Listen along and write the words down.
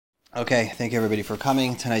Okay, thank you everybody for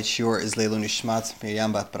coming. Tonight's shiur is Leilu Nishmat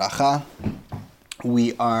Miriam Bat Bracha.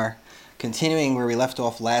 We are continuing where we left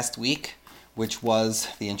off last week, which was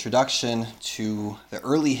the introduction to the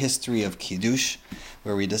early history of Kiddush,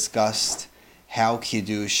 where we discussed how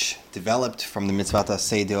Kiddush developed from the mitzvah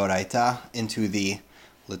aseh deoraita into the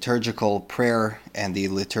liturgical prayer and the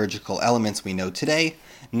liturgical elements we know today.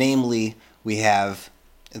 Namely, we have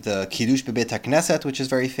the Kiddush bebeit HaKnesset, which is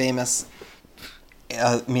very famous,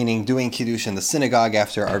 meaning doing Kiddush in the synagogue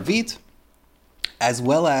after Arvit, as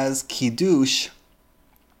well as Kiddush.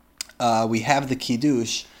 We have the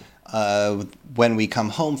Kiddush when we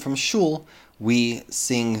come home from shul. We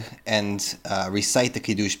sing and recite the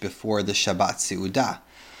Kiddush before the Shabbat Seudah.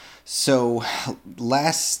 So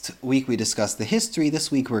last week we discussed the history. This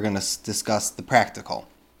week we're going to discuss the practical.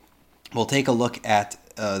 We'll take a look at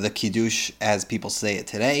the Kiddush as people say it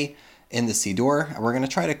today in the Siddur, and we're going to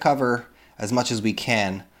try to cover as much as we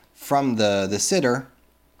can from the Siddur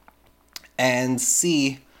and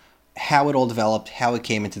see how it all developed, how it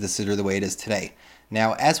came into the Siddur the way it is today.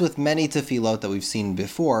 Now, as with many tefillot that we've seen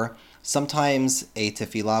before, sometimes a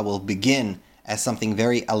tefillah will begin as something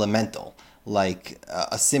very elemental, like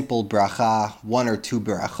a simple bracha, one or two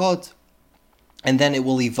brachot, and then it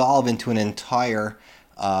will evolve into an entire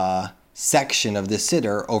section of the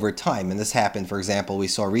Siddur over time. And this happened, for example, we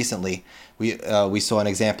saw recently, we saw an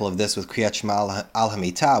example of this with Kriyat Shema al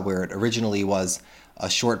Hamitah, where it originally was a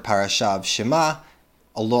short parasha of Shema,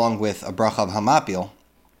 along with a bracha of Hamapil,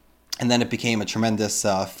 and then it became a tremendous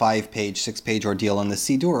 5-page, 6-page ordeal in the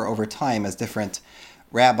Siddur over time as different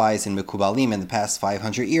rabbis and Mekubalim in the past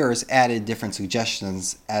 500 years added different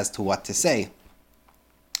suggestions as to what to say.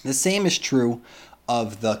 The same is true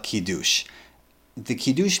of the Kiddush. The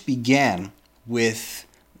Kiddush began with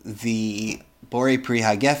the Borei Pri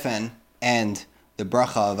HaGefen and the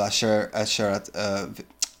bracha of Asher Kiddeshanu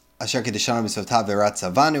B'Savtav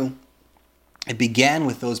V'Ratzavanu. It began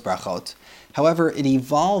with those brachot. However, it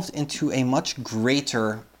evolved into a much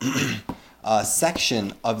greater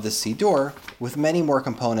section of the Siddur with many more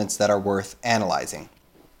components that are worth analyzing.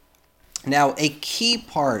 Now, a key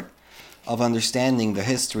part of understanding the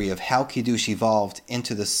history of how Kiddush evolved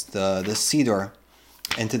into the Siddur,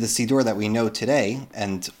 into the Siddur that we know today,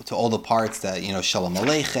 and to all the parts that, Shalom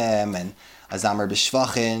Aleichem, and Azamer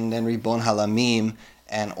B'Shvachin, and Ribon Halamim,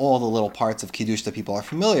 and all the little parts of Kiddush that people are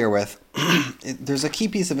familiar with, there's a key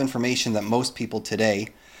piece of information that most people today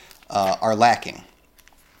are lacking.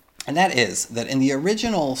 And that is that in the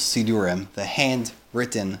original Siddurim, the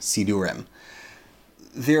handwritten Siddurim,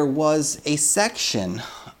 there was a section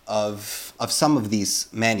of some of these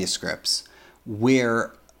manuscripts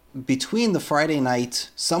where between the Friday night,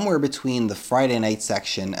 somewhere between the Friday night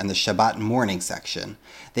section and the Shabbat morning section,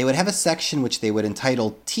 they would have a section which they would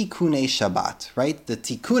entitle Tikkunei Shabbat, right? The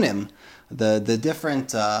Tikkunim, the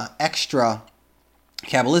different extra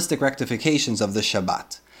Kabbalistic rectifications of the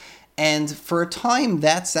Shabbat. And for a time,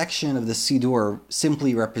 that section of the Siddur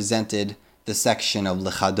simply represented the section of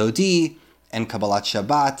Lecha Dodi and Kabbalat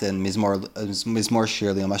Shabbat and Mizmor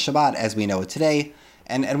Shir L'Yom HaShabbat as we know it today.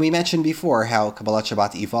 And we mentioned before how Kabbalat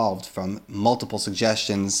Shabbat evolved from multiple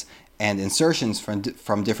suggestions and insertions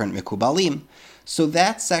from different Mekubalim. So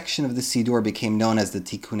that section of the Siddur became known as the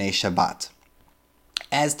Tikkunei Shabbat.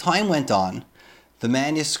 As time went on, the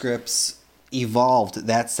manuscripts evolved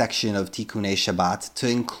that section of Tikkunei Shabbat to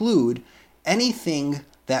include anything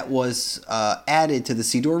that was added to the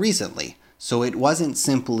Siddur recently. So it wasn't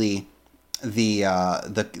simply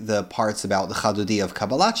the parts about the Chadodi of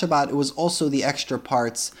Kabbalat Shabbat. It was also the extra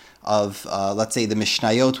parts of, let's say, the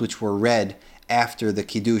Mishnayot, which were read after the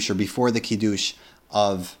Kiddush or before the Kiddush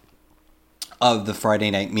of the Friday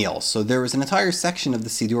night meal. So there was an entire section of the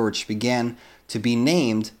Siddur which began to be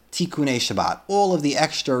named Tikkunei Shabbat. All of the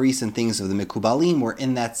extra recent things of the Mekubalim were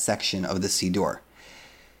in that section of the Siddur.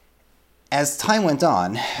 As time went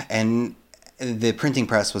on and the printing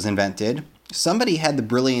press was invented, somebody had the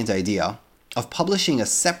brilliant idea of publishing a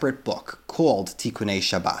separate book called Tikkunei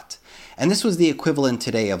Shabbat. And this was the equivalent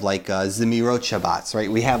today of like Zemirot Shabbats,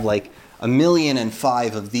 right? We have like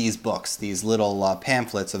 1,000,005 of these books, these little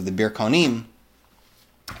pamphlets of the Birkonim,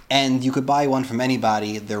 and you could buy one from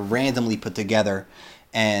anybody. They're randomly put together,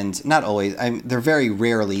 and not always, they're very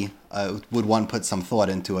rarely would one put some thought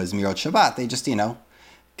into a Zemirot Shabbat. They just,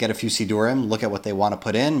 get a few Siddurim, look at what they want to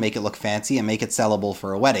put in, make it look fancy, and make it sellable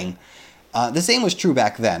for a wedding. The same was true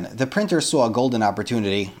back then. The printer saw a golden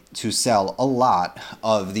opportunity to sell a lot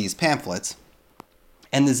of these pamphlets,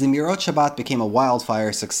 and the Zemirot Shabbat became a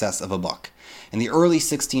wildfire success of a book. In the early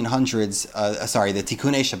 1600s, the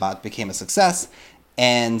Tikkunei Shabbat became a success,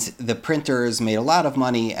 And the printers made a lot of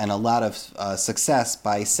money and a lot of success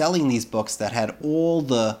by selling these books that had all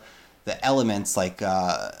the elements, like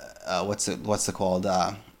what's it called,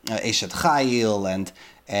 Eshet Chayil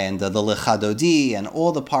and the Lechadodi, and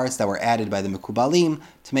all the parts that were added by the Mekubalim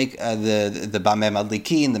to make the Bameh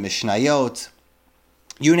Madlikin, the Mishnayot.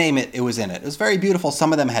 You name it, it was in it. It was very beautiful.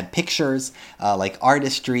 Some of them had pictures, like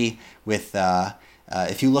artistry with...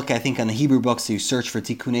 if you look, I think, on the Hebrew books, you search for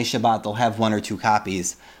Tikkunei Shabbat, they'll have 1 or 2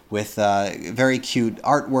 copies with very cute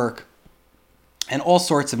artwork and all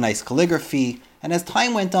sorts of nice calligraphy. And as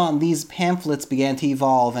time went on, these pamphlets began to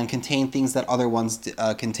evolve and contain things that other ones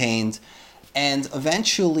contained. And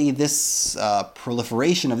eventually, this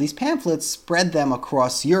proliferation of these pamphlets spread them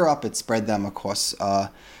across Europe. It spread them across,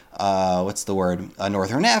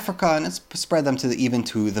 Northern Africa, and it spread them even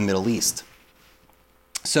to the Middle East.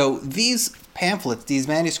 So these pamphlets, these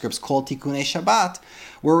manuscripts called Tikkunei Shabbat,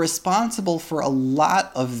 were responsible for a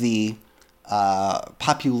lot of the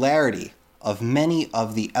popularity of many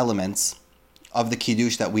of the elements of the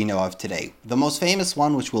Kiddush that we know of today. The most famous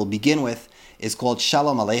one, which we'll begin with, is called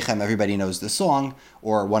Shalom Aleichem. Everybody knows the song,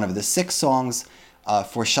 or one of the 6 songs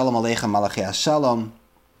for Shalom Aleichem Malachei HaShalom.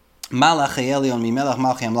 Malachei Elyon Mimelech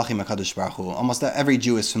Malchei Amlachim HaKadosh Baruch Hu. Almost every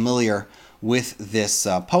Jew is familiar with this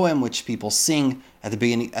poem, which people sing at the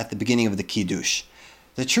beginning of the Kiddush.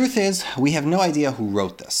 The truth is, we have no idea who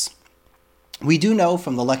wrote this. We do know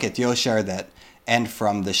from the Leket Yosher and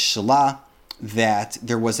from the Shlah that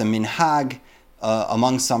there was a minhag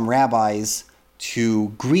among some rabbis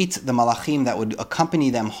to greet the malachim that would accompany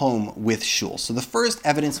them home with shul. So the first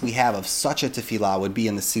evidence we have of such a tefillah would be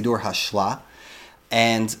in the Siddur HaShlah,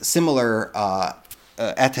 and similar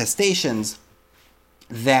attestations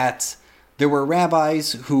that there were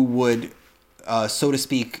rabbis who would, so to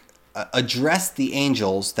speak, address the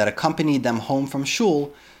angels that accompanied them home from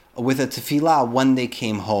shul with a tefillah when they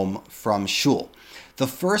came home from shul. The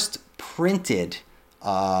first printed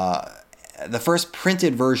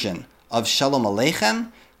version of Shalom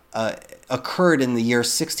Aleichem occurred in the year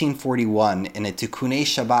 1641 in a Tikkunei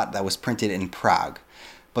Shabbat that was printed in Prague.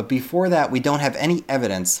 But before that, we don't have any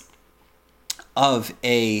evidence of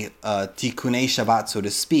a Tikkunei Shabbat, so to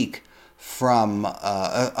speak,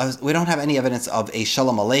 we don't have any evidence of a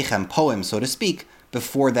Shalom Aleichem poem, so to speak,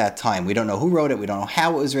 before that time. We don't know who wrote it. We don't know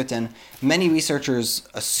how it was written. Many researchers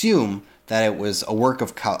assume that it was a work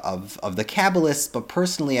of the Kabbalists, but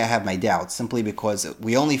personally I have my doubts, simply because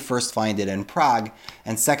we only first find it in Prague,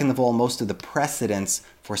 and second of all, most of the precedents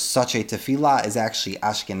for such a tefillah is actually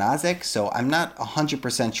Ashkenazic, so I'm not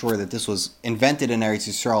 100% sure that this was invented in Eretz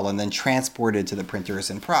Yisrael and then transported to the printers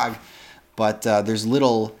in Prague, but there's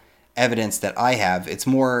little evidence that I have.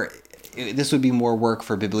 This would be more work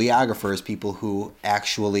for bibliographers, people who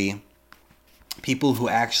actually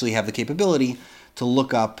have the capability to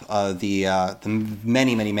look up the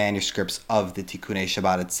many, many manuscripts of the Tikkunei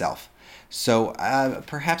Shabbat itself. So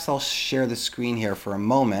perhaps I'll share the screen here for a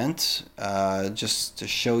moment, just to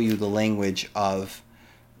show you the language of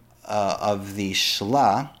the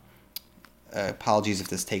Shlah. Apologies if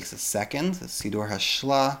this takes a second. The Siddur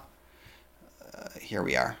HaShlah. Here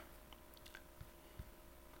we are.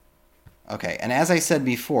 Okay, and as I said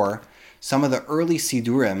before, some of the early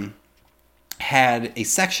Siddurim had a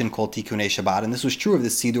section called Tikkunei Shabbat, and this was true of the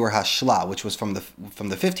Siddur HaShlah, which was from the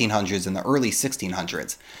 1500s and the early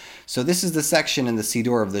 1600s. So this is the section in the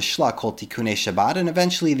Siddur of the Shlah called Tikkunei Shabbat, and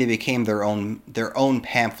eventually they became their own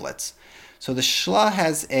pamphlets. So the Shlah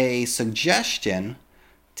has a suggestion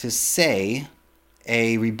to say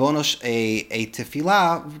a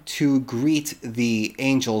tefillah to greet the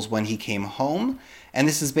angels when he came home. And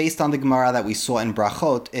this is based on the Gemara that we saw in in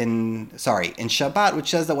Shabbat, which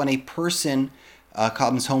says that when a person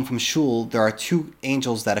comes home from shul, there are 2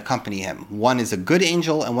 angels that accompany him. One is a good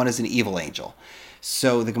angel and one is an evil angel.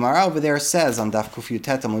 So the Gemara over there says on Daf Kuf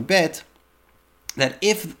Yutet Amud Bet that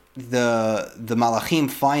if the malachim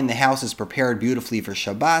find the house is prepared beautifully for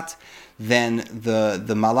Shabbat, then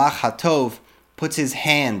the malach hatov puts his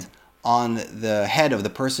hand on the head of the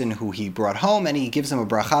person who he brought home, and he gives him a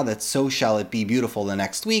bracha that so shall it be beautiful the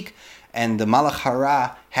next week. And the malach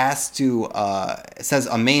hara has to says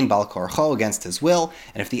amen bal korcho, against his will.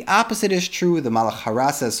 And if the opposite is true, the malach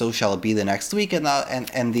hara says so shall it be the next week, and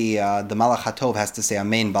the malach hatov has to say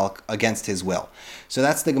amen bal against his will. So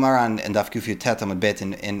that's the Gemara in Daf Kuf Yutet Amud Bet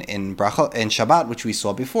in Shabbat, which we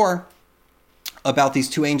saw before, about these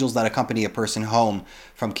 2 angels that accompany a person home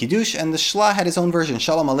from Kiddush. And the Shlah had his own version.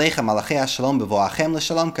 Shalom Aleichem Malachei HaShalom Bevoachem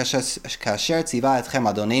L'Shalom Kasher Tziva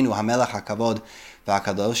Etchem Adonenu HaMelech HaKavod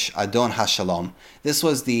V'Akadosh Adon HaShalom. This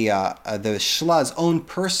was the Shlah's own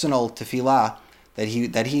personal tefillah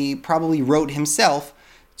that he probably wrote himself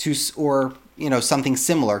or something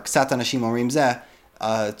similar, Ksat Anashim Omrim Zeh,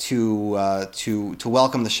 to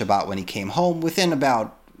welcome the Shabbat when he came home. Within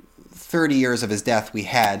about 30 years of his death, we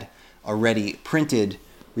already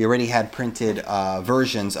had printed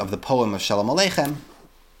versions of the poem of Shalom Aleichem,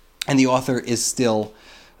 and the author is still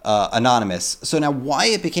anonymous. So now, why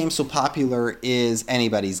it became so popular is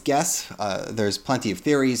anybody's guess. There's plenty of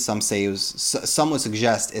theories. Some would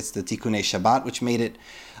suggest it's the Tikkunei Shabbat which made it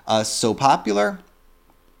so popular.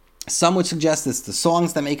 Some would suggest it's the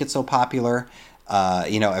songs that make it so popular.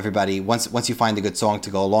 Everybody, once you find a good song to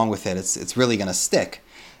go along with it, it's really going to stick.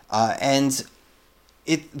 And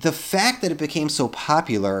the fact that it became so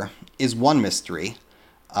popular is one mystery,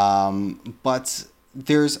 but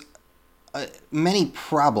there's many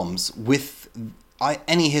problems with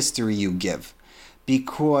any history you give,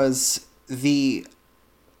 because the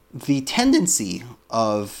tendency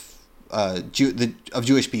of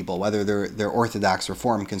Jewish people, whether they're Orthodox,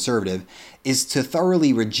 Reform, Conservative, is to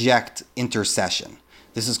thoroughly reject intercession.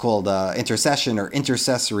 This is called intercession or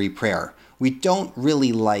intercessory prayer. We don't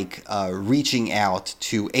really like reaching out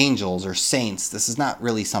to angels or saints. This is not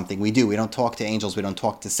really something we do. We don't talk to angels. We don't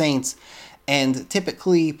talk to saints. And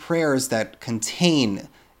typically, prayers that contain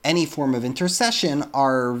any form of intercession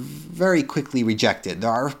are very quickly rejected. There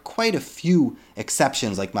are quite a few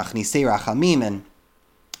exceptions, like Machnissei Rachamim and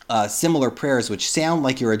similar prayers which sound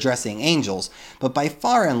like you're addressing angels, but by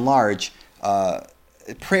far and large,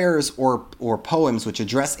 prayers or poems which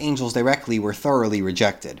address angels directly were thoroughly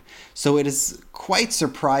rejected. So it is quite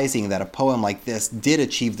surprising that a poem like this did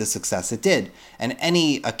achieve the success it did. And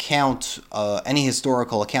any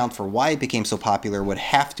historical account for why it became so popular would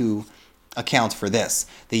have to account for this.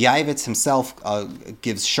 The Yavitz himself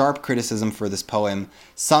gives sharp criticism for this poem.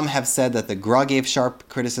 Some have said that the Gra gave sharp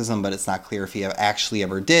criticism, but it's not clear if he actually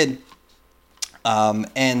ever did. And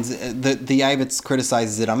the Yavitz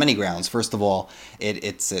criticizes it on many grounds. First of all,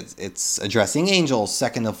 it's addressing angels.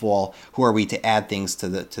 Second of all, who are we to add things to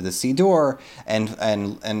the Siddur? And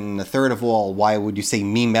the third of all, why would you say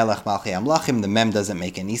Mi Melech Malchei Amlachim? The mem doesn't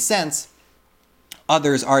make any sense.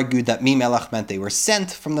 Others argued that Mi Melech meant they were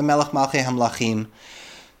sent from the Melech Malchei Hamlachim,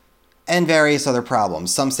 and various other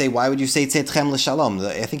problems. Some say, why would you say Tzedchem l'Shalom?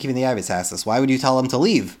 I think even the Yavitz asked us, why would you tell them to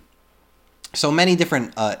leave? So many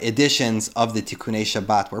different editions of the Tikkunei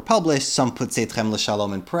Shabbat were published. Some put Tzedchem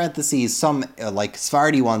l'Shalom in parentheses. Some, like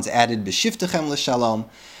Sephardi ones, added B'Shiftechem l'Shalom.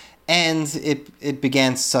 And it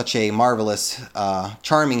began such a marvelous,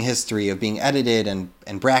 charming history of being edited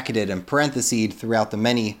and bracketed and parenthesed throughout the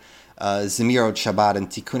many Zemirot Shabbat and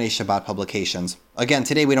Tikkunei Shabbat publications. Again,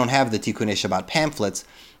 today we don't have the Tikkunei Shabbat pamphlets,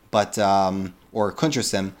 but or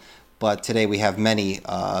Kuntrasim, but today we have many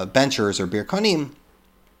benchers or Birkonim,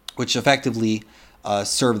 which effectively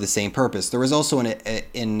serve the same purpose. There was also an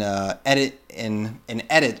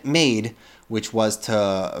edit made, which was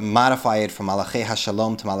to modify it from Malachei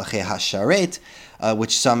HaShalom to Malachei HaSharet,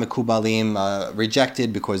 which some Mekubalim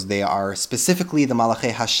rejected because they are specifically the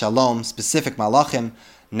Malachei HaShalom, specific Malachim,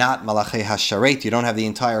 not Malachei HaSharet. You don't have the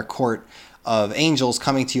entire court of angels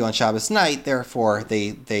coming to you on Shabbos night, therefore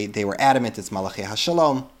they were adamant it's Malachei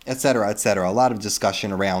HaShalom, etc., etc. A lot of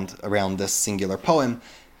discussion around this singular poem.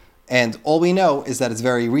 And all we know is that it's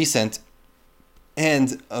very recent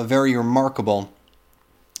and very remarkable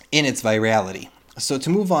in its virality. So to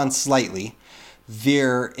move on slightly,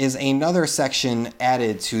 there is another section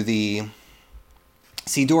added to the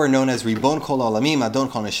Siddur known as Ribon Kol Olamim, Adon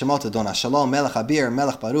Kol Neshemot, Adon HaShalom, Melech Abir,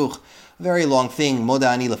 Melech Baruch. Very long thing. Moda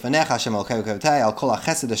ani lefanecha, Hashem Elokeinu kavtai, al kol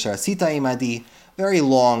hachesed asher asita imadi. Very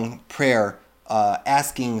long prayer,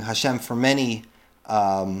 asking Hashem for many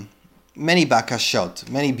bakashot,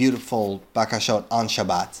 many beautiful bakashot on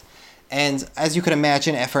Shabbat. And as you can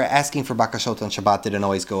imagine, asking for bakashot on Shabbat didn't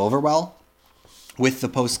always go over well with the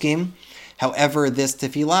poskim. However, this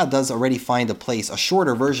tefillah does already find a place. A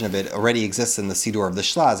shorter version of it already exists in the Siddur of the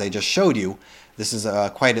Shla, as I just showed you. This is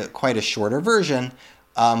quite a shorter version,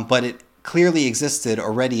 but it clearly existed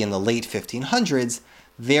already in the late 1500s.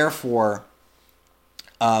 Therefore,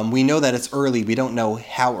 we know that it's early. We don't know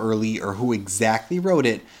how early or who exactly wrote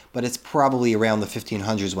it, but it's probably around the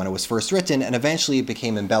 1500s when it was first written, and eventually it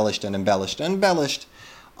became embellished and embellished and embellished,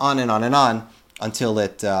 on and on and on, until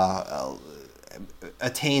it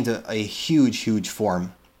attained a huge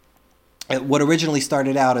form. What originally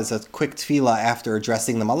started out as a quick tefillah after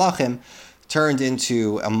addressing the malachim turned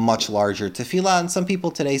into a much larger tefillah, and some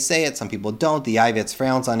people today say it, some people don't. The Yavitz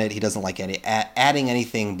frowns on it. He doesn't like adding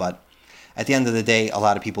anything, but at the end of the day, a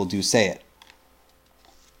lot of people do say it.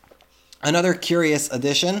 Another curious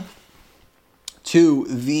addition to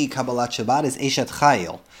the Kabbalat Shabbat is Eshet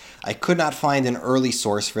Chayil. I could not find an early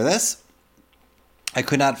source for this. I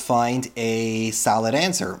could not find a solid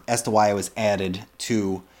answer as to why it was added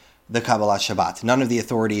to the Kabbalat Shabbat. None of the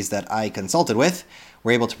authorities that I consulted with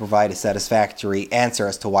were able to provide a satisfactory answer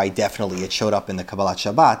as to why definitely it showed up in the Kabbalat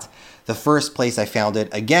Shabbat. The first place I found it,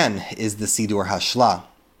 again, is the Siddur Hashla,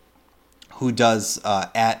 who does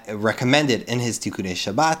recommend it in his Tikkunei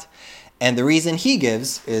Shabbat. And the reason he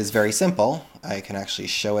gives is very simple. I can actually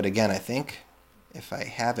show it again, I think, if I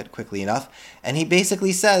have it quickly enough. And he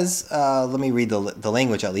basically says, let me read the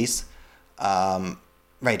language at least.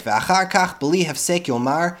 Right, V'achar kach b'li hefsek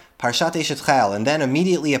yomar parshat Eshet Chayil. And then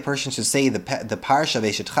immediately a person should say the parsha of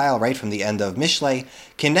Eshet Chayil right from the end of Mishlei.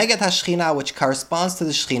 Keneget hashchina, which corresponds to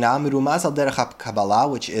the Shechina, mirumaz al derech Kabbalah,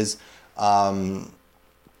 which is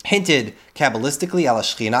hinted Kabbalistically, ala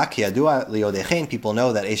Shechina, ki yadua liyodechein. People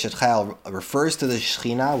know that Eshet Chayil refers to the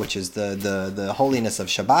Shechina, which is the holiness of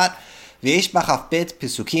Shabbat. V'yesh ba chafbet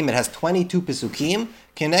pisukim. It has 22 pisukim.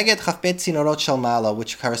 Keneget chafbet sinorot shel mala,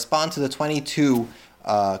 which correspond to the 22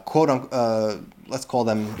 let's call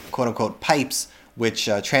them quote unquote pipes, which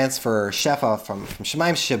transfer shefa from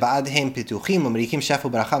Shemaim sheba'adhem pituchim umrikim shefu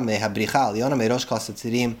bracha mehabricha liona meirosh kol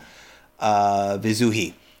setzirim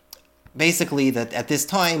vizuhi. Basically, that at this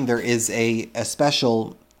time there is a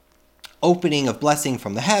special opening of blessing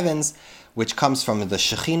from the heavens, which comes from the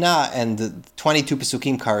Shekhinah, and the 22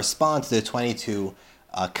 Pesukim correspond to the 22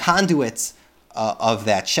 conduits of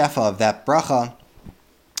that shefa, of that bracha,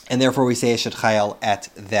 and therefore we say Eshet Chayil at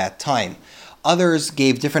that time. Others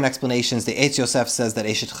gave different explanations. The Eitz Yosef says that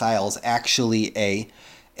Eshet Chayil is actually a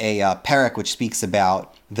parak which speaks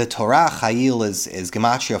about the Torah. Chayil is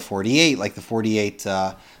Gematria 48, like the 48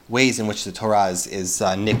 ways in which the Torah is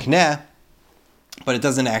nikneh, but it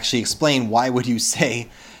doesn't actually explain why would you say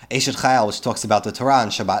Eshet Chayil, which talks about the Torah on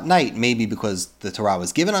Shabbat night, maybe because the Torah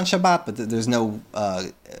was given on Shabbat, but there's no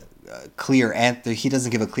clear answer. He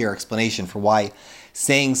doesn't give a clear explanation for why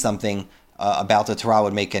saying something about the Torah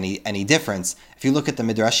would make any difference. If you look at the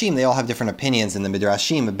Midrashim, they all have different opinions in the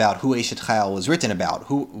Midrashim about who Eshet Chayil was written about.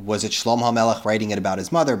 Who was it? Shlomo HaMelech writing it about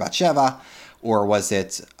his mother, Batsheva, or was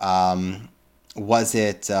it Avram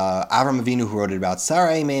Avinu who wrote it about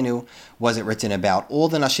Sarah Imenu? Was it written about all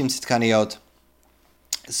the Nashim Tzidkaniot?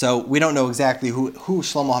 So we don't know exactly who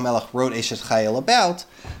Shlomo HaMelech wrote Eshet Chayil about,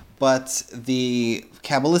 but the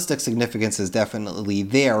Kabbalistic significance is definitely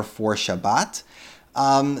there for Shabbat.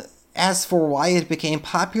 As for why it became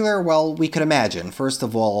popular, well, we could imagine. First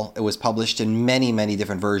of all, it was published in many, many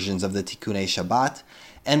different versions of the Tikkunei Shabbat,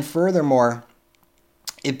 and furthermore,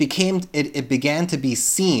 it began to be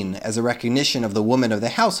seen as a recognition of the woman of the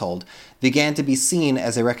household, began to be seen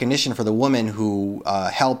as a recognition for the woman who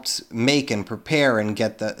helped make and prepare and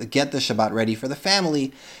get the Shabbat ready for the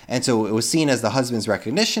family. And so it was seen as the husband's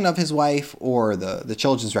recognition of his wife, or the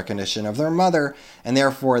children's recognition of their mother, and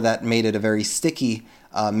therefore that made it a very sticky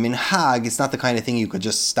minhag. It's not the kind of thing you could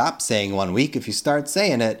just stop saying one week. If you start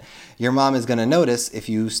saying it, your mom is going to notice if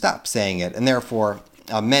you stop saying it, and therefore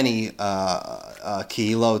many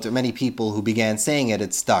kehilot, or many people who began saying it,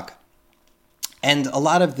 it stuck. And a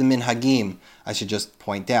lot of the minhagim, I should just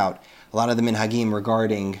point out, a lot of the minhagim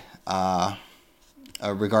regarding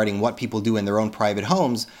what people do in their own private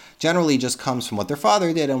homes generally just comes from what their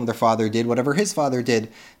father did, and their father did whatever his father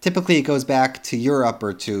did. Typically it goes back to Europe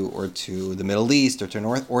or to the Middle East or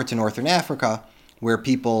to Northern Africa, where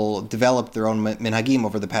people developed their own minhagim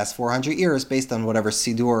over the past 400 years based on whatever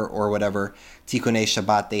Siddur or whatever Tikkunei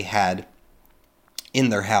Shabbat they had in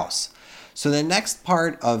their house. So the next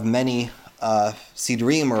part of many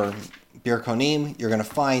Siddurim or Birkonim you're going to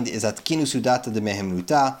find is Atkinu Sudata de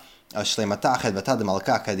Mehemnuta Shlemata Chedvata de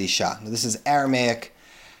Malka Kadisha. Now this is Aramaic.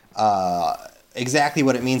 Exactly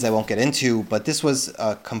what it means I won't get into, but this was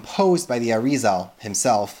composed by the Arizal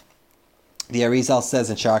himself. The Arizal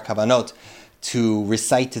says in Sha'ar Kavanot to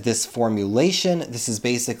recite this formulation. This is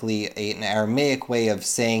basically an Aramaic way of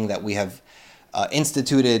saying that we have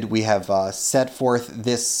set forth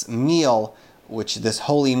this meal, this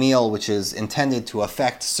holy meal, which is intended to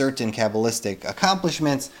affect certain Kabbalistic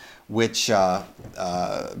accomplishments, which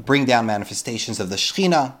bring down manifestations of the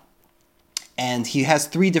Shekhinah. And he has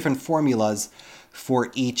 3 different formulas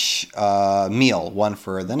for each meal. One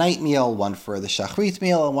for the night meal, one for the shachrit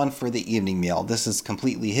meal, and one for the evening meal. This is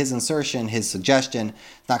completely his insertion, his suggestion.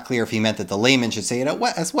 It's not clear if he meant that the layman should say it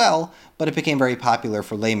as well, but it became very popular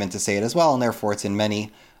for laymen to say it as well, and therefore it's in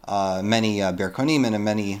many Birkonim and in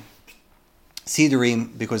many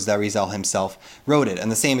Siddurim, because the Arizal himself wrote it.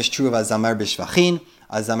 And the same is true of Azamer B'Shvachin.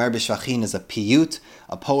 Azamer B'Shvachin is a piyut,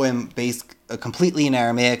 a poem based completely in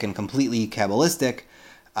Aramaic and completely Kabbalistic,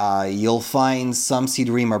 You'll find some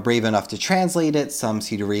Siddurim are brave enough to translate it, some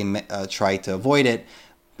Siddurim try to avoid it,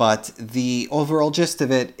 but the overall gist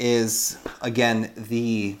of it is, again,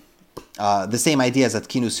 the same idea as at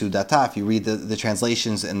Kinu Sudata. If you read the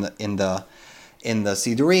translations in the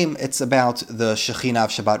Siddurim, it's about the Shekhinah of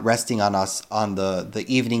Shabbat resting on us on the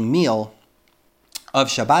evening meal of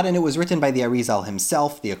Shabbat, and it was written by the Arizal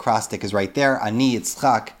himself. The acrostic is right there. Ani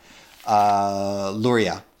Yitzchak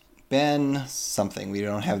Luria Ben something. We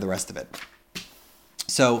don't have the rest of it.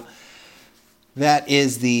 So that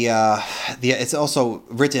is the it's also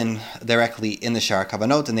written directly in the Sha'ar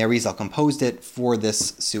Kavanot, and the Arizal composed it for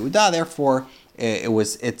this Su'udah. Therefore,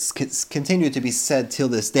 it's continued to be said till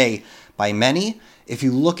this day by many. If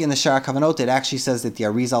you look in the Sha'ar Kavanot, it actually says that the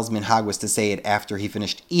Arizal's minhag was to say it after he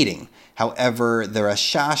finished eating. However, the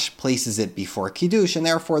Rashash places it before Kiddush, and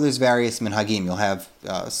therefore there's various minhagim. You'll have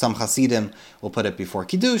some Hasidim will put it before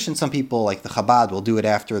Kiddush, and some people, like the Chabad, will do it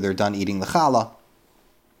after they're done eating the challah.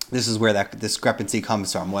 This is where that discrepancy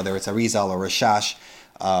comes from, whether it's Arizal or Rashash,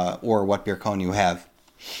 or what Birkonim you have.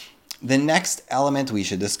 The next element we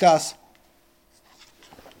should discuss,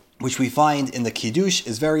 which we find in the Kiddush,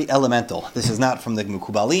 is very elemental. This is not from the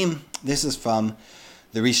Mekubalim, this is from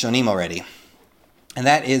the Rishonim already. And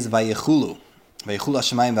that is Vayechulu. Vayechulu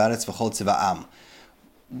Hashemayim v'aretz v'chol tziva'am.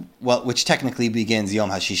 Well, which technically begins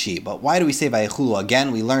Yom HaShishi. But why do we say Vayechulu?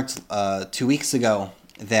 Again, we learned 2 weeks ago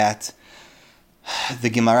that the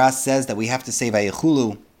Gemara says that we have to say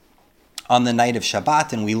Vayechulu on the night of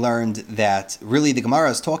Shabbat, and we learned that really the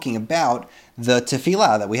Gemara is talking about the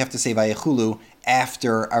tefillah, that we have to say Vayechulu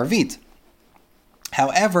after Arvit.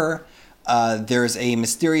 However, there's a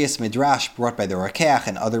mysterious midrash brought by the Rakeach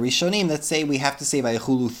and other Rishonim that say we have to say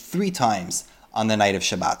Vayechulu 3 times on the night of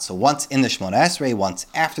Shabbat. So once in the Shmona Esrei, once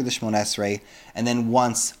after the Shmona Esrei, and then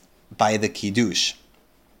once by the Kiddush.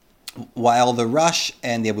 While the Rush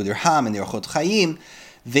and the Abu Dirham and the Orchot Chaim,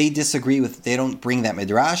 they disagree with, they don't bring that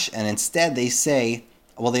midrash, and instead they say,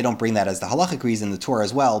 well, they don't bring that as the halachic reason. The Torah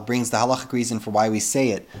as well brings the halachic reason for why we say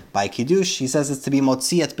it by Kiddush. He says it's to be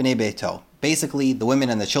Motziat B'nei Beito. Basically, the women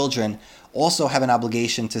and the children also have an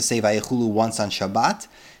obligation to say Vayechulu once on Shabbat,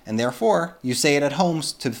 and therefore you say it at home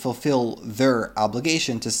to fulfill their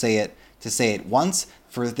obligation to say it once.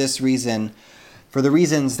 For this reason, for the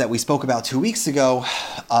reasons that we spoke about 2 weeks ago,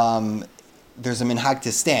 there's a minhag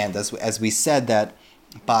to stand, as we said that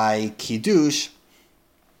by Kiddush.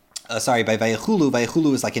 By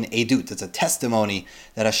Vayechulu is like an edut. It's a testimony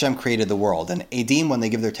that Hashem created the world. And edim, when they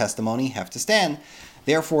give their testimony, have to stand.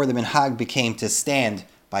 Therefore, the minhag became to stand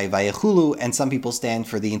by Vayechulu, and some people stand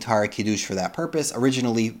for the entire Kiddush for that purpose.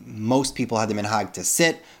 Originally, most people had the minhag to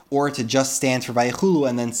sit, or to just stand for Vayechulu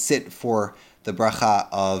and then sit for the bracha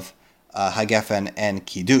of Hagefen and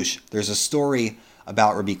Kiddush. There's a story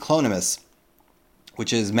about Rabbi Klonimus,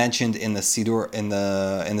 which is mentioned in the Siddur in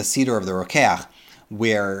the Siddur of the Rokeach,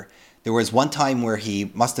 where there was one time where he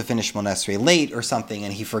must have finished Shmona Esrei late or something,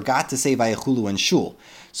 and he forgot to say Vayechulu in Shul.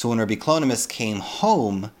 So when Rabbi Klonimus came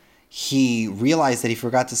home, he realized that he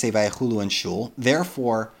forgot to say Vayechulu in Shul.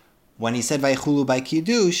 Therefore, when he said Vayechulu by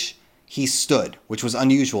Kiddush, he stood, which was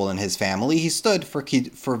unusual in his family. He stood for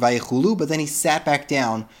Vayechulu, but then he sat back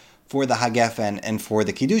down for the Hagefen and for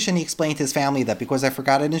the Kiddush, and he explained to his family that because I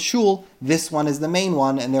forgot it in Shul, this one is the main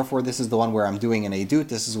one, and therefore this is the one where I'm doing an edut,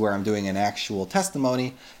 this is where I'm doing an actual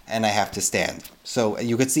testimony, and I have to stand. So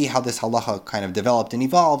you could see how this halacha kind of developed and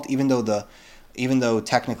evolved, even though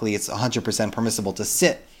technically it's 100% permissible to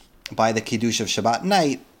sit by the Kiddush of Shabbat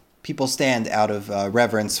night, people stand out of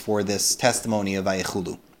reverence for this testimony of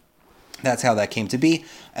Vayechulu. That's how that came to be.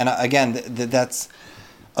 And again, that's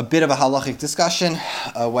a bit of a halachic discussion,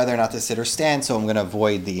 whether or not to sit or stand, so I'm going to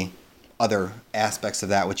avoid the other aspects of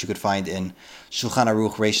that, which you could find in Shulchan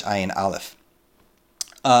Aruch Reish Ayin Aleph.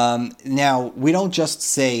 Now, we don't just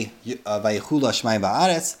say Vayechulu Hashemayim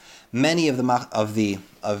v'aretz. Many of the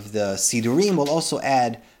Siddurim will also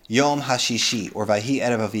add Yom HaShishi, or Vahi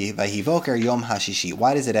Erev Vahi Voker Yom HaShishi.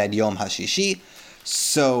 Why does it add Yom HaShishi?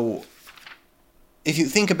 So, if you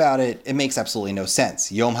think about it, it makes absolutely no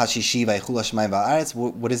sense. Yom HaShishi Vayechulu Hashemayim v'aretz.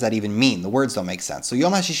 What does that even mean? The words don't make sense. So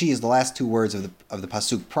Yom HaShishi is the last 2 words of the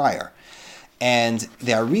pasuk prior, and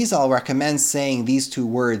the Arizal recommends saying these 2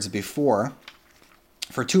 words before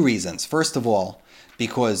for 2 reasons. First of all,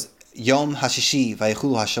 because Yom HaShishi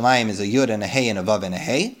Vayechulu Hashemayim is a Yud and a Hey and a Vav and a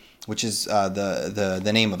Hey, which is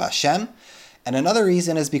the name of Hashem. And another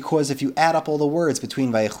reason is because if you add up all the words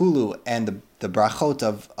between Vayechulu and the brachot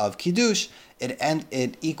of Kiddush,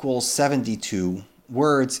 it equals 72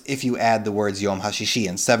 words if you add the words Yom HaShishi.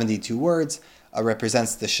 And 72 words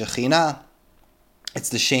represents the Shekhinah. It's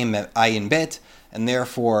the Shem Ayin Bet, and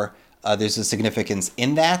therefore there's a significance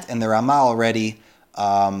in that, and the Rama already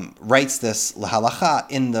writes this lahalacha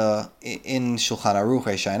in Shulchan Aruch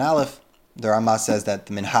Reishayin Aleph. The Rama says that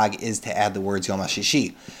the minhag is to add the words Yom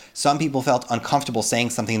HaShishi. Some people felt uncomfortable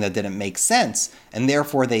saying something that didn't make sense, and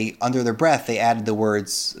therefore they, under their breath, they added the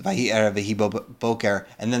words Vahi Erev Vahi Boker,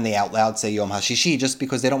 and then they out loud say Yom HaShishi, just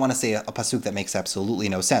because they don't want to say a pasuk that makes absolutely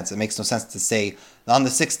no sense. It makes no sense to say on the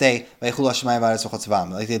sixth day, like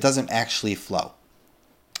it doesn't actually flow.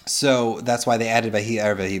 So that's why they added Vahi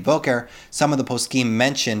Erev Vahi Boker. Some of the poskim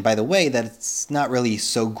mention, by the way, that it's not really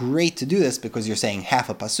so great to do this because you're saying half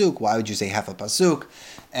a pasuk. Why would you say half a pasuk?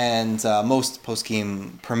 And most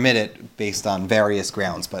poskim permit it based on various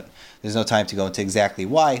grounds, but there's no time to go into exactly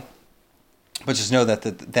why. But just know that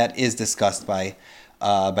that is discussed by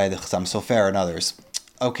the Chassam Sofer and others.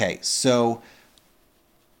 Okay, so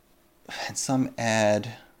and some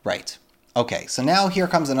add right. Okay, so now here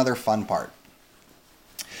comes another fun part.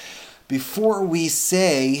 Before we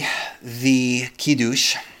say the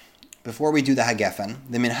Kiddush, before we do the Hagefen,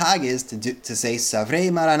 the minhag is to say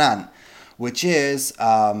Savrei Maranan, which is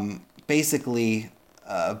basically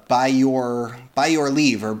by your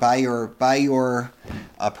leave or by your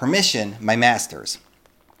permission, my masters.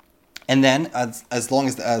 And then as long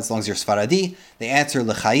as you're Sfaradi, they answer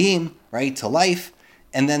L'chaim, right, to life,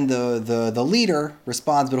 and then the leader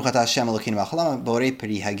responds Baruch Atah Hashem Elokeinu Melech Borei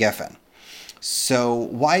Pri Hagefen. So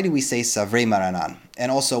why do we say Savrei Maranan?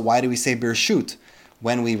 And also why do we say Birshut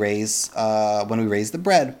when we raise the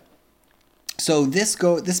bread? So this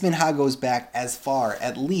minhag goes back as far,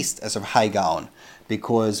 at least, as of Hai Gaon,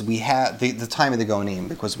 because we have the time of the Gonim,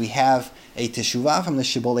 because we have a teshuvah from the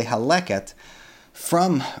Shibbolei Haleket a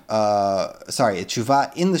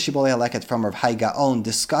teshuvah in the Shibbolei Haleket from Rav Hai Gaon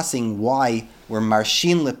discussing why we're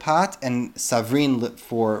marshin lepat and savrin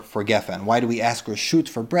for gefen. Why do we ask reshut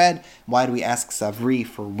for bread? Why do we ask savri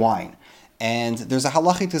for wine? And there's a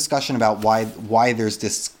halachic discussion about why there is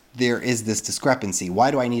this discrepancy.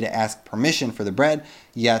 Why do I need to ask permission for the bread,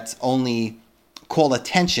 yet only call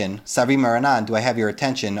attention? Savri maranan, do I have your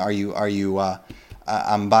attention? Are you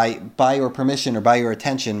by your permission or by your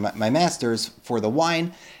attention, my masters, for the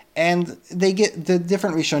wine? And they get the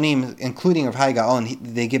different Rishonim, including Rav Hai Gaon,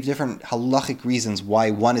 they give different halachic reasons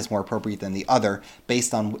why one is more appropriate than the other,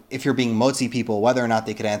 based on if you're being motzi people, whether or not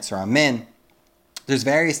they could answer amen. There's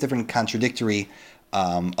various different contradictory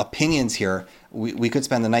opinions here. We could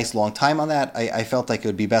spend a nice long time on that. I felt like it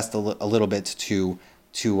would be best a little bit to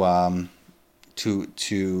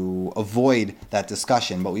avoid that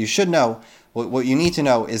discussion. But what you should know, what you need to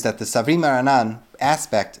know, is that the Savri Maranan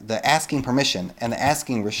aspect, the asking permission and the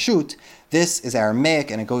asking reshut, this is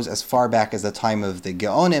Aramaic, and it goes as far back as the time of the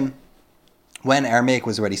Geonim, when Aramaic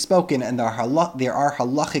was already spoken, and there are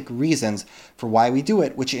halachic reasons for why we do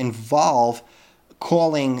it, which involve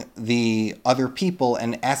calling the other people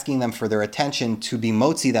and asking them for their attention to be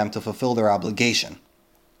motzi them to fulfill their obligation.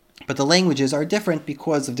 But the languages are different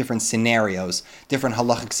because of different scenarios, different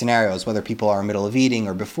halachic scenarios, whether people are in the middle of eating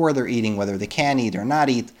or before they're eating, whether they can eat or not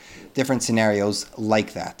eat, different scenarios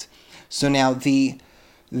like that. So now the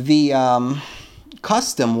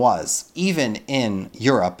custom was, even in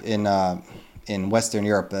Europe, in Western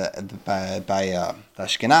Europe, by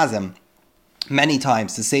Ashkenazim, many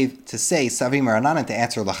times to say Savri Maranan and to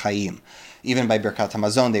answer L'chaim. Even by Birkat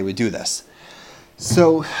HaMazon they would do this.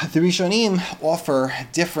 So the Rishonim offer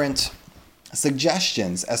different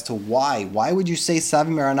suggestions as to why. Why would you say Savri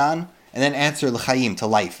Maranan and then answer L'chaim, to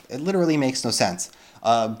life? It literally makes no sense.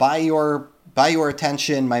 By your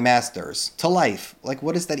attention, my masters, to life. Like,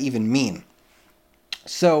 what does that even mean?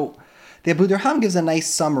 So the Abu Durham gives a nice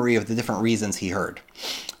summary of the different reasons he heard.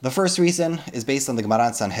 The first reason is based on the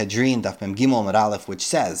Gemara Sanhedrin, Daf Mem Gimel Amud Aleph, which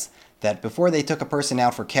says that before they took a person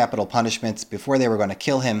out for capital punishment, before they were going to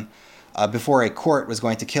kill him, before a court was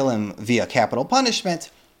going to kill him via capital punishment,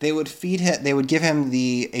 they would feed him. They would give him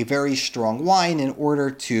a very strong wine in order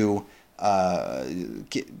to,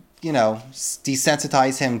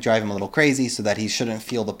 desensitize him, drive him a little crazy, so that he shouldn't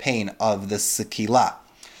feel the pain of the sekila.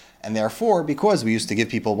 And therefore, because we used to give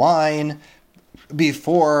people wine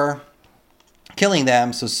before killing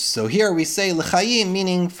them, so here we say l'chaim,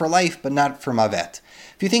 meaning for life, but not for mavet.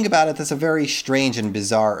 If you think about it, that's a very strange and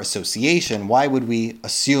bizarre association. Why would we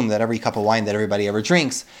assume that every cup of wine that everybody ever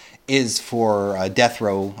drinks is for a death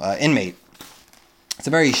row inmate? It's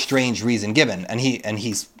a very strange reason given, and he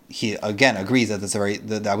again agrees that this is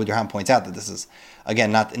the Abu Durham points out that this is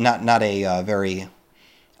again not a very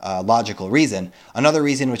logical reason. Another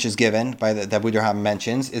reason which is given by the Abu Durham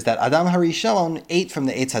mentions is that Adam Harishon ate from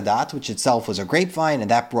the Eitz Hadat, which itself was a grapevine,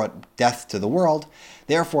 and that brought death to the world.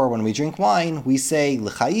 Therefore, when we drink wine, we say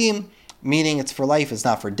l'chaim, meaning it's for life, it's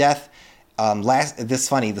not for death.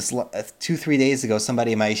 2-3 days ago,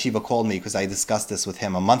 somebody in my yeshiva called me because I discussed this with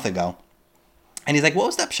him a month ago. And he's like, what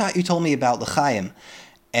was that pshat you told me about l'chaim?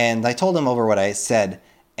 And I told him over what I said.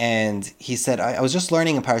 And he said, I was just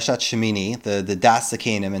learning in Parashat Shemini, the Das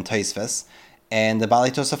Zakenim in Tosfos, and the Balei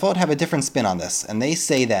Tosafot have a different spin on this. And they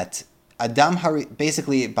say that Adam Hari,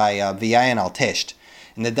 basically by V'yayin al Tesht,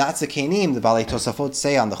 in the Das Zakenim, the Balei Tosafot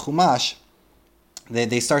say on the Chumash,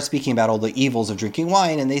 they start speaking about all the evils of drinking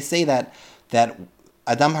wine, and they say that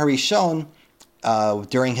Adam Harishon,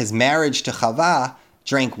 during his marriage to Chava,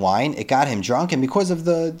 drank wine. It got him drunk, and because of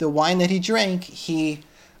the wine that he drank, he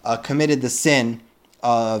committed the sin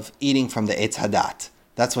of eating from the Eitz Hadat.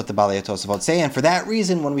 That's what the Balei Tosafot say, and for that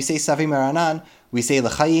reason, when we say Savi Meranan, we say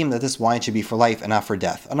l'chaim, that this wine should be for life and not for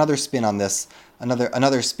death. Another spin on this,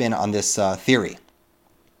 another spin on this theory.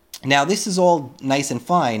 Now, this is all nice and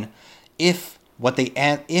fine if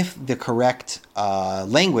the correct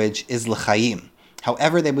language is l'chaim.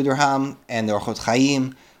 However, the Budurham and the Orchot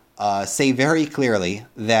Chaim say very clearly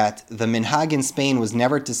that the minhag in Spain was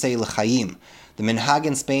never to say l'chaim. The minhag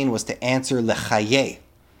in Spain was to answer l'chaye,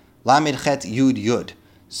 lamed chet yud yud.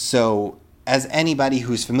 So, as anybody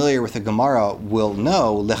who's familiar with the Gemara will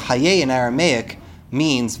know, l'chaye in Aramaic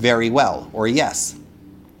means very well, or yes.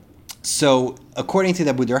 So, according to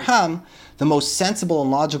the Budurham, the most sensible and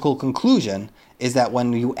logical conclusion is that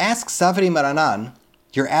when you ask Savri Maranan,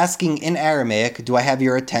 you're asking in Aramaic, do I have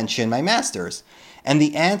your attention, my masters? And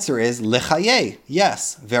the answer is l'chaye,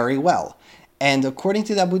 yes, very well. And according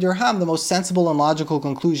to the Abu Dirham, the most sensible and logical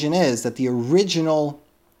conclusion is that the original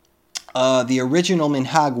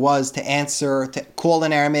minhag was to call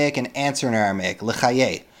in Aramaic and answer in Aramaic,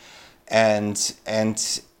 l'chaye. And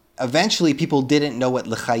eventually people didn't know what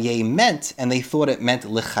l'chaye meant, and they thought it meant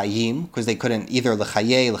l'chayim, because they couldn't either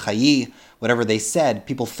l'chaye, l'chayi, whatever they said.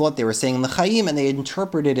 People thought they were saying l'chayim, and they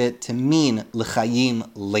interpreted it to mean l'chayim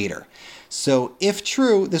later. So if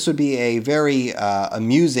true, this would be a very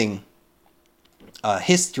amusing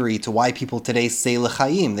history to why people today say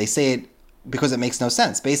l'chaim. They say it because it makes no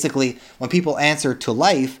sense. Basically, when people answer to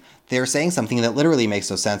life, they're saying something that literally makes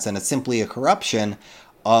no sense, and it's simply a corruption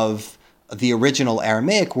of the original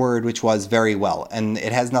Aramaic word, which was very well, and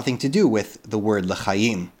it has nothing to do with the word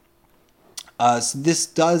l'chaim. So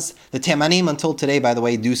the Temanim until today, by the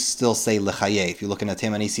way, do still say l'chaye. If you look in a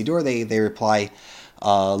Temani Siddur, they reply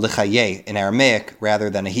l'chaye in Aramaic rather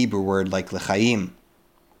than a Hebrew word like l'chaim.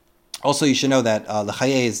 Also, you should know that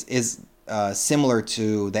l'chaye is similar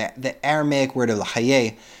to the Aramaic word of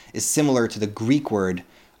l'chaye is similar to the Greek word,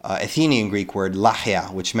 Athenian Greek word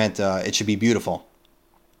lachia, which meant it should be beautiful.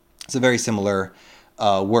 It's a very similar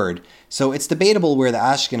word. So it's debatable where the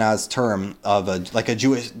Ashkenaz term of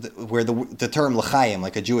where the term l'chaim,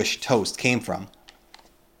 like a Jewish toast, came from.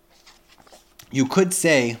 You could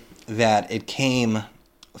say that it came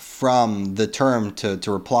from the term to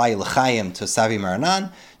reply l'chaim to Savi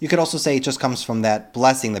Maranan. You could also say it just comes from that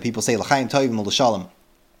blessing that people say l'chaim tovim u'l'shalom.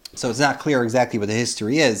 So it's not clear exactly what the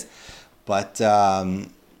history is, but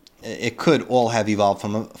it could all have evolved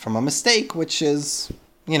from a mistake, which is,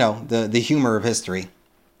 the humor of history.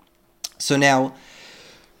 So now,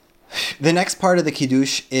 the next part of the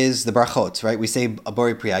Kiddush is the Brachot, right? We say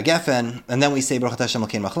Abori Priya Gefen, and then we say Baruch Hashem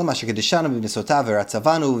Elokeinu Machlam Asher Kedishanu B'Mitzvotav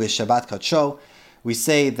V'Ratzavanu V'Shabbat Kadsho. We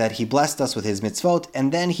say that He blessed us with His mitzvot,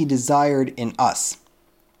 and then He desired in us.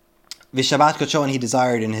 V'Shabbat Kadsho, and He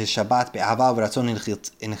desired in His Shabbat Be'ahava V'Ratzon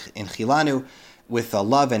in Chilanu, with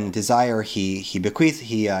love and desire He bequeathed,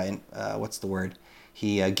 He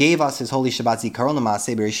gave us His holy Shabbat Zikaron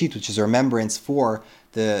L'Maaseh Bereshit, which is a remembrance for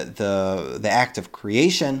the act of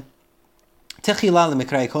creation. Techila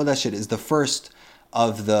L'Mikrai Kodesh, it is the first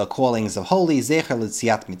of the callings of holy. Zecher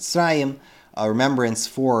L'Tziat Mitzrayim, a remembrance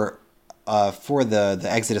for the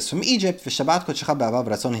exodus from Egypt. V'Shabbat Kodesh B'Avav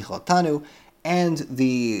Ratzon Hichlotanu, and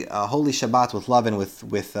the holy Shabbat with love and with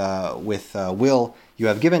will you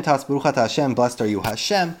have given to us. Baruch Ata Hashem, blessed are you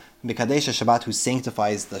Hashem, Mekadesh Shabbat, who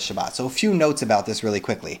sanctifies the Shabbat. So a few notes about this really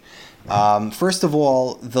quickly. First of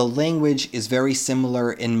all, the language is very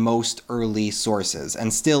similar in most early sources,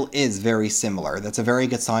 and still is very similar. That's a very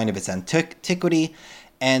good sign of its antiquity,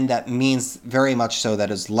 and that means very much so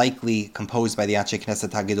that it's likely composed by the Anshe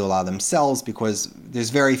Knesset HaGedolah themselves, because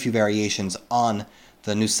there's very few variations on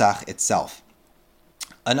the Nusach itself.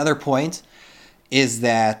 Another point is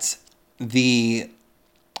that the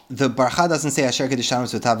Barucha doesn't say Asher Kedishanu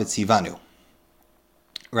Mitzvotav V'Tzivanu,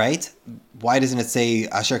 right? Why doesn't it say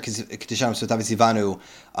Asher Kedishanu Mitzvotav V'Tzivanu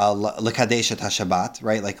L'Kadesh Et HaShabbat,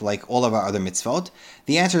 right? Like all of our other mitzvot?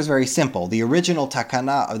 The answer is very simple. The original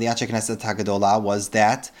takana of the Anshe Knesset HaGedolah was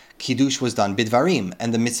that Kiddush was done bidvarim,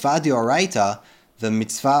 and the mitzvah d'oraita the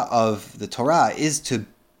mitzvah of the Torah is to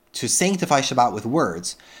sanctify Shabbat with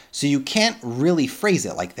words. So you can't really phrase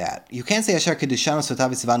it like that. You can't say Asher Kedushanu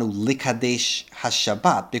Sotav Tzivanu Likadesh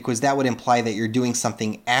HaShabbat, because that would imply that you're doing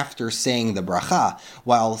something after saying the bracha,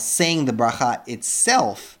 while saying the bracha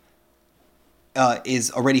itself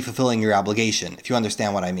is already fulfilling your obligation, if you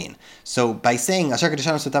understand what I mean. So by saying Asher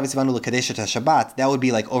Kedushanu Sotav Tzivanu Likadesh HaShabbat, that would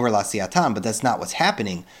be like over Lasiatam, but that's not what's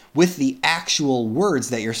happening. With the actual words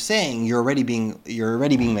that you're saying, you're already being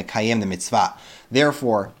Mekayem the mitzvah.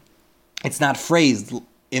 Therefore, it's not phrased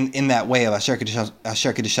in that way of Asher Kedushanu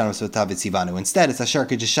B'Svotav V'Tzivanu. Instead, it's Asher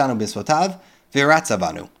Kedushanu B'Svotav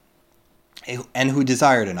V'Ratzavanu, and who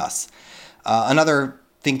desired in us. Another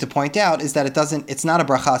thing to point out is that it's not a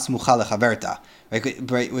bracha smucha lechaverta.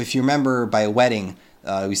 Right? If you remember, by a wedding,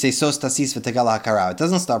 we say Sos Tasis V'Tegal HaKara. It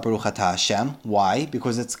doesn't start Baruch Atah Hashem. Why?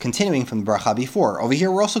 Because it's continuing from the bracha before. Over here,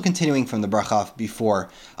 we're also continuing from the bracha before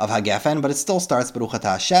of Hagefen, but it still starts Baruch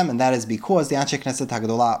Atah Hashem, and that is because the Anshe Knesset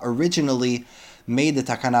Hagdolah originally made the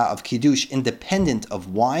takana of Kiddush independent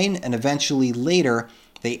of wine, and eventually later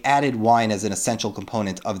they added wine as an essential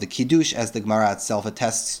component of the Kiddush, as the Gemara itself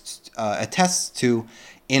attests to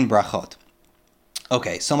in Brachot.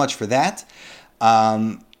 Okay, so much for that.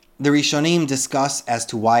 The Rishonim discuss as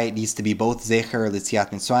to why it needs to be both Zecher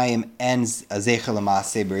L'Tziat Mitzrayim and Zecher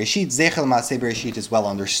L'Maaseh Bereshit. Zecher L'Maaseh Bereshit is well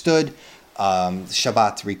understood.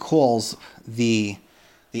 Shabbat recalls the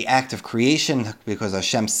act of creation, because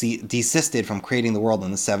Hashem desisted from creating the world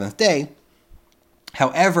on the seventh day.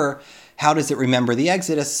 However, how does it remember the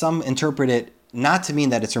Exodus? Some interpret it not to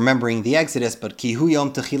mean that it's remembering the Exodus, but Ki Hu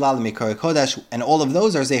Yom Techila L'Mikra Kodesh, and all of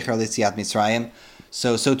those are Zecher L'Tziat Mitzrayim.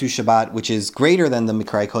 So too Shabbat, which is greater than the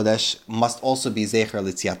Mikra Kodesh, must also be Zecher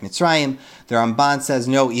L'Tziat Mitzrayim. The Ramban says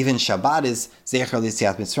no, even Shabbat is Zecher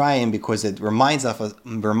L'Tziat Mitzrayim, because it reminds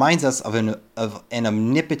us of an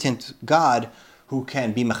omnipotent God who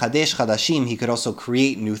can be Mechadesh Chadashim. He could also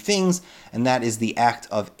create new things, and that is the act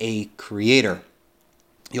of a creator.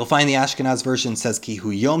 You'll find the Ashkenaz version says Ki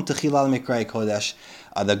Hu Yom Techila L'Mikra Kodesh.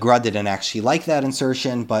 The Gra didn't actually like that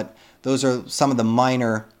insertion, but those are some of the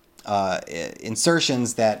minor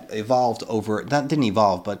insertions that evolved didn't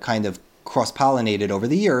evolve, but kind of cross-pollinated over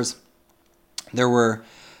the years.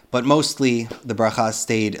 But mostly the bracha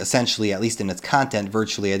stayed essentially, at least in its content,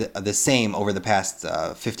 virtually the same over the past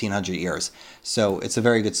 1,500 years. So it's a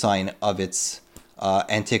very good sign of its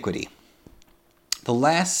antiquity. The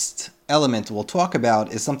last element we'll talk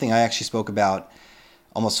about is something I actually spoke about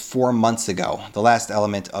almost 4 months ago, the last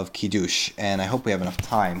element of Kiddush. And I hope we have enough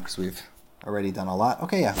time, because we've already done a lot.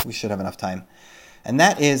 Okay, yeah, we should have enough time. And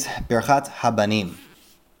that is Birchat Habanim.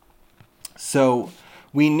 So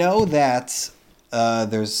we know that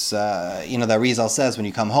there's, that Rizal says when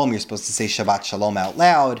you come home, you're supposed to say Shabbat Shalom out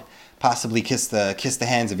loud, possibly kiss the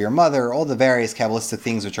hands of your mother, all the various Kabbalistic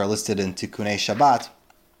things which are listed in Tikkunei Shabbat.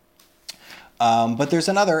 But there's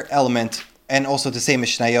another element, and also to say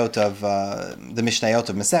Mishnayot of the Mishnayot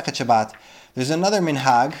of Masechet Shabbat. There's another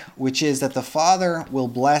minhag, which is that the father will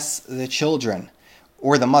bless the children,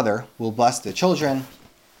 or the mother will bless the children.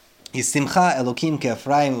 Yisimcha Elokim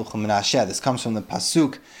ke'Ephraim u'Menashe. This comes from the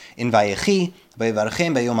pasuk in Vayechi,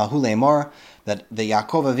 Vayivarchem b'yom hahu le'emor, that the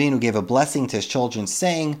Yaakov Avinu gave a blessing to his children,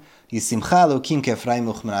 saying, Yisimcha Elokim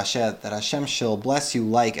ke'Ephraim u'Menashe, that Hashem shall bless you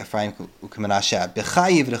like Ephraim u'Menashe. B'cha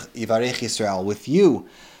yivarech Yisrael. With you,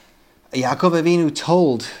 Yaakov Avinu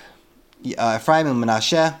told Ephraim and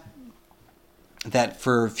Menashe that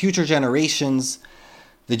for future generations,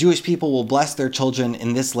 the Jewish people will bless their children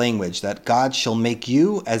in this language, that God shall make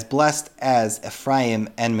you as blessed as Ephraim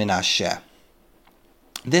and Menashe.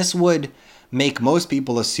 This would make most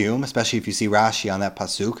people assume, especially if you see Rashi on that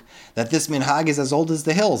pasuk, that this minhag is as old as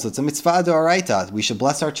the hills. It's a mitzvah d'oraita. We should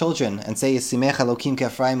bless our children and say, Yisimech Elokim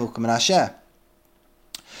ke'Ephraim u'Menashe.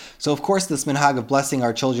 So of course this minhag of blessing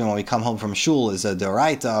our children when we come home from shul is a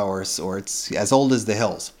d'oraita, or it's as old as the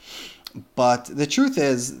hills. But the truth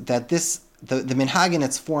is that the minhag in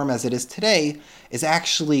its form as it is today is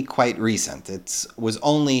actually quite recent. It was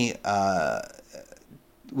only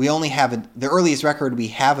we only have it. The earliest record we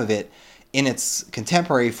have of it in its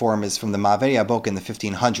contemporary form is from the Ma'averi Abok in the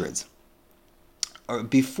 1500s.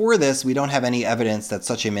 Before this, we don't have any evidence that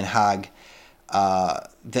such a minhag,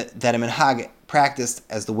 that a minhag practiced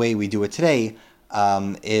as the way we do it today,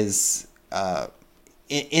 is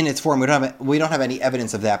in its form. We don't have any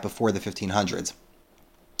evidence of that before the 1500s.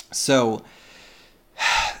 So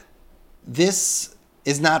this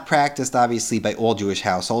is not practiced, obviously, by all Jewish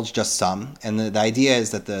households, just some. And the idea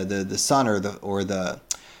is that the son or the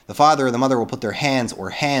father or the mother will put their hand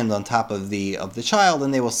on top of the child,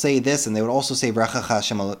 and they will say this, and they would also say Bracha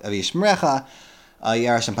Hashem Avishmerecha,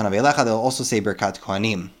 They'll also say Birkat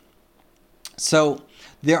Kohanim. So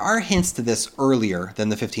there are hints to this earlier than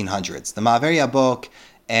the 1500s. The Ma'aver Yabok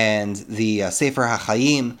and the Sefer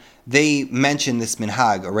HaChaim, they mention this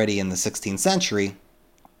minhag already in the 16th century,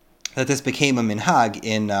 that this became a minhag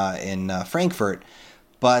in Frankfurt,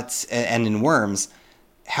 and in Worms.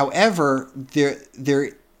 However,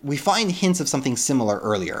 we find hints of something similar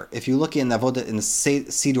earlier. If you look in the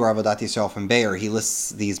Siddur Avodat Yisrael from Be'er, he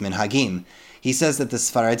lists these minhagim. He says that the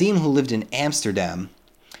Sfaradim who lived in Amsterdam,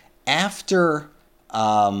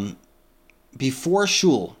 before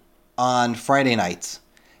Shul on Friday night,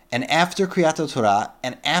 and after Kriyat Torah,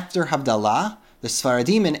 and after Havdalah, the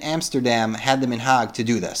Sfaradim in Amsterdam had the minhag to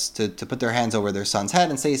do this, to put their hands over their son's head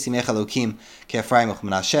and say Simech Elokim Ke'Ephraim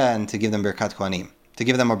U'Menashe, and to give them Birkat Kohanim, to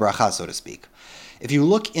give them a bracha, so to speak. If you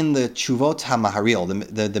look in the Tshuvot HaMaharil,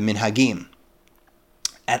 the minhagim,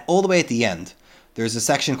 all the way at the end, there's a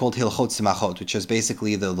section called Hilchot Simachot, which is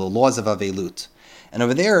basically the laws of Avelut. And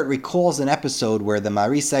over there it recalls an episode where the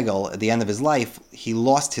Mari Segel, at the end of his life, he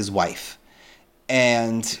lost his wife.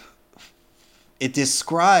 And it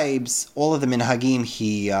describes all of the minhagim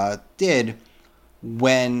he did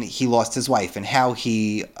when he lost his wife, and how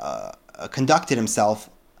he conducted himself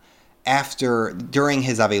during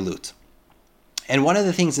his Avelut. And one of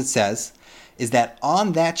the things it says is that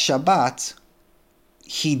on that Shabbat,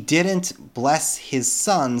 he didn't bless his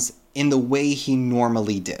sons in the way he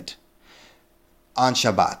normally did on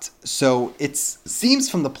Shabbat. So it seems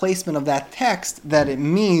from the placement of that text that it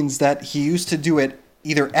means that he used to do it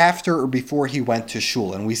either after or before he went to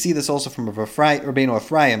Shul. And we see this also from Rabbeinu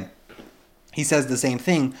Ephraim. He says the same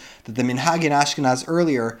thing, that the minhag in Ashkenaz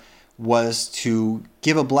earlier was to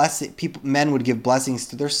give a blessing. Men would give blessings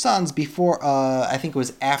to their sons before, I think it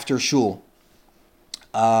was after Shul,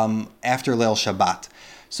 after Leil Shabbat.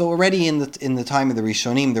 So already in the time of the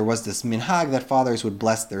Rishonim, there was this minhag that fathers would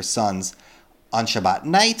bless their sons on Shabbat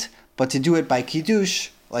night, but to do it by Kiddush,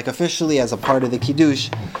 like officially as a part of the Kiddush,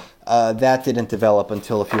 that didn't develop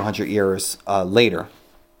until a few hundred years later.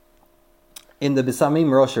 In the Bisamim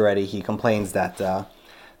Rosh already, he complains that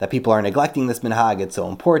people are neglecting this minhag. It's so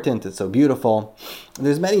important, it's so beautiful.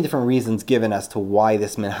 There's many different reasons given as to why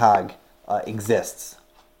this minhag exists.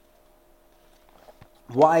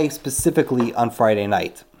 Why specifically on Friday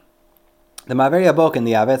night? The Ma'aver Yabok and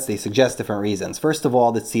the Avetz, they suggest different reasons. First of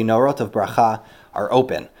all, the tzinorot of bracha are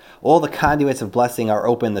open. All the conduits of blessing are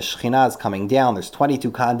open. The Shekhinah is coming down. There's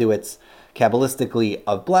 22 conduits, Kabbalistically,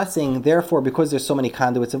 of blessing. Therefore, because there's so many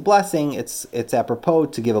conduits of blessing, it's apropos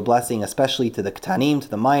to give a blessing, especially to the Ketanim, to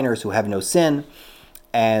the minors who have no sin.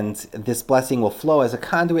 And this blessing will flow as a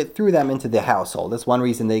conduit through them into the household. That's one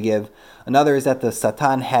reason they give. Another is that the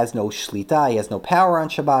Satan has no shlita, he has no power on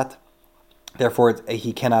Shabbat. Therefore,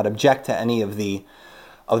 he cannot object to any of the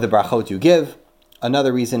brachot you give.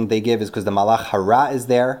 Another reason they give is because the Malach Hara is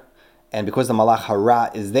there. And because the Malach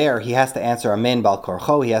Hara is there, he has to answer Amen Bal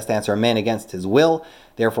Korcho. He has to answer Amen against his will.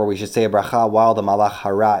 Therefore, we should say a bracha while the Malach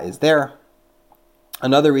Hara is there.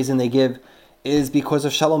 Another reason they give is because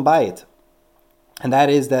of Shalom Bayit. And that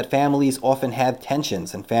is that families often have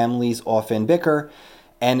tensions and families often bicker.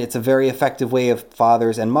 And it's a very effective way of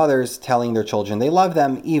fathers and mothers telling their children they love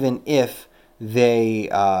them, even if they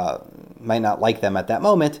might not like them at that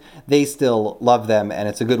moment. They still love them, and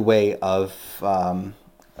it's a good way of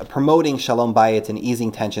promoting Shalom Bayit and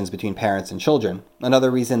easing tensions between parents and children.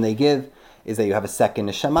 Another reason they give is that you have a second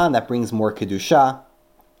Neshaman that brings more Kedusha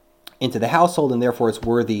into the household, and therefore it's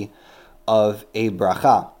worthy of a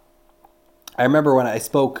bracha. I remember when I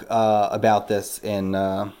spoke about this in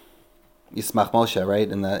Yismach Moshe, right,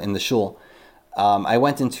 in the shul. I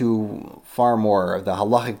went into far more of the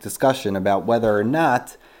halachic discussion about whether or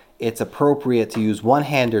not it's appropriate to use one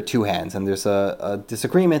hand or two hands. And there's a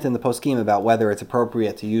disagreement in the poskim about whether it's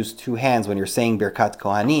appropriate to use two hands when you're saying Birkat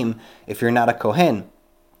Kohanim if you're not a Kohen.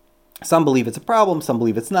 Some believe it's a problem, some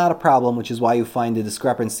believe it's not a problem, which is why you find a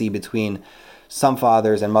discrepancy between some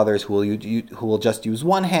fathers and mothers who will just use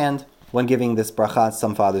one hand when giving this bracha.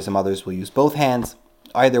 Some fathers and mothers will use both hands.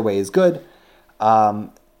 Either way is good.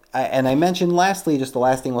 And I mentioned lastly, just the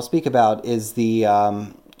last thing we'll speak about is the,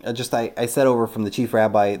 I said over from the chief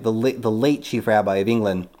rabbi, the late chief rabbi of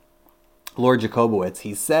England, Lord Jacobowitz.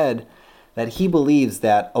 He said that he believes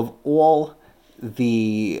that of all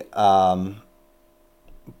the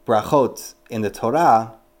brachot in the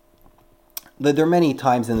Torah, that there are many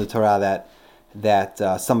times in the Torah that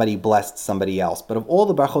somebody blessed somebody else. But of all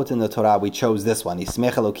the brachot in the Torah, we chose this one.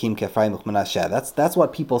 Yismech Elokim Ke'Ephraim U'Menashe. That's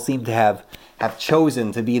what people seem to have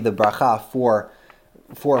chosen to be the bracha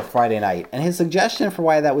for Friday night. And his suggestion for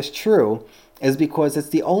why that was true is because it's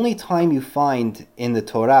the only time you find in the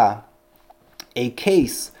Torah a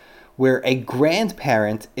case where a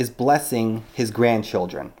grandparent is blessing his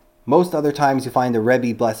grandchildren. Most other times you find a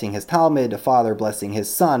Rebbe blessing his Talmud, a father blessing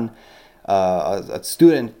his son, a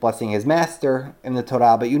student blessing his master in the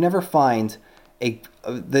Torah, but you never find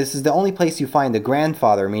this is the only place you find a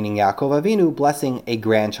grandfather, meaning Yaakov Avinu, blessing a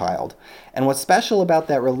grandchild. And what's special about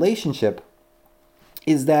that relationship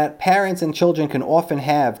is that parents and children can often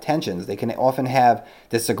have tensions. They can often have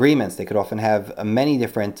disagreements. They could often have many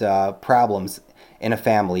different problems in a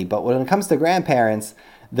family. But when it comes to grandparents,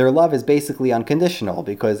 their love is basically unconditional,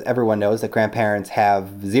 because everyone knows that grandparents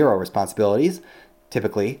have zero responsibilities,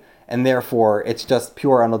 typically, and therefore it's just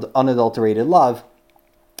pure unadulterated love,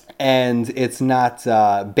 and it's not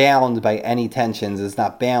bound by any tensions, it's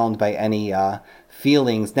not bound by any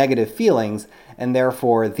feelings, negative feelings, and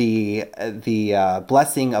therefore the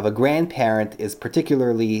blessing of a grandparent is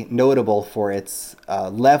particularly notable for its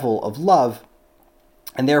level of love,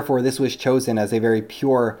 and therefore this was chosen as a very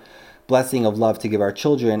pure blessing of love to give our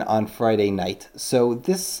children on Friday night. So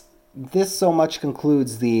this so much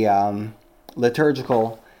concludes the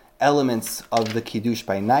liturgical elements of the Kiddush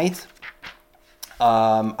by night.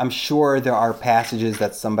 I'm sure there are passages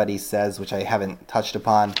that somebody says which I haven't touched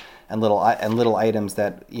upon, and little items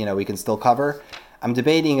that we can still cover. I'm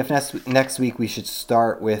debating if next week we should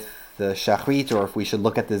start with the Shachrit, or if we should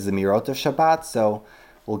look at the Zemirot of Shabbat. So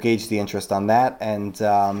we'll gauge the interest on that, and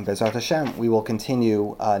Bezrat Hashem, we will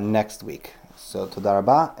continue next week. So Toda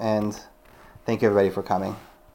Rabah, and thank you everybody for coming.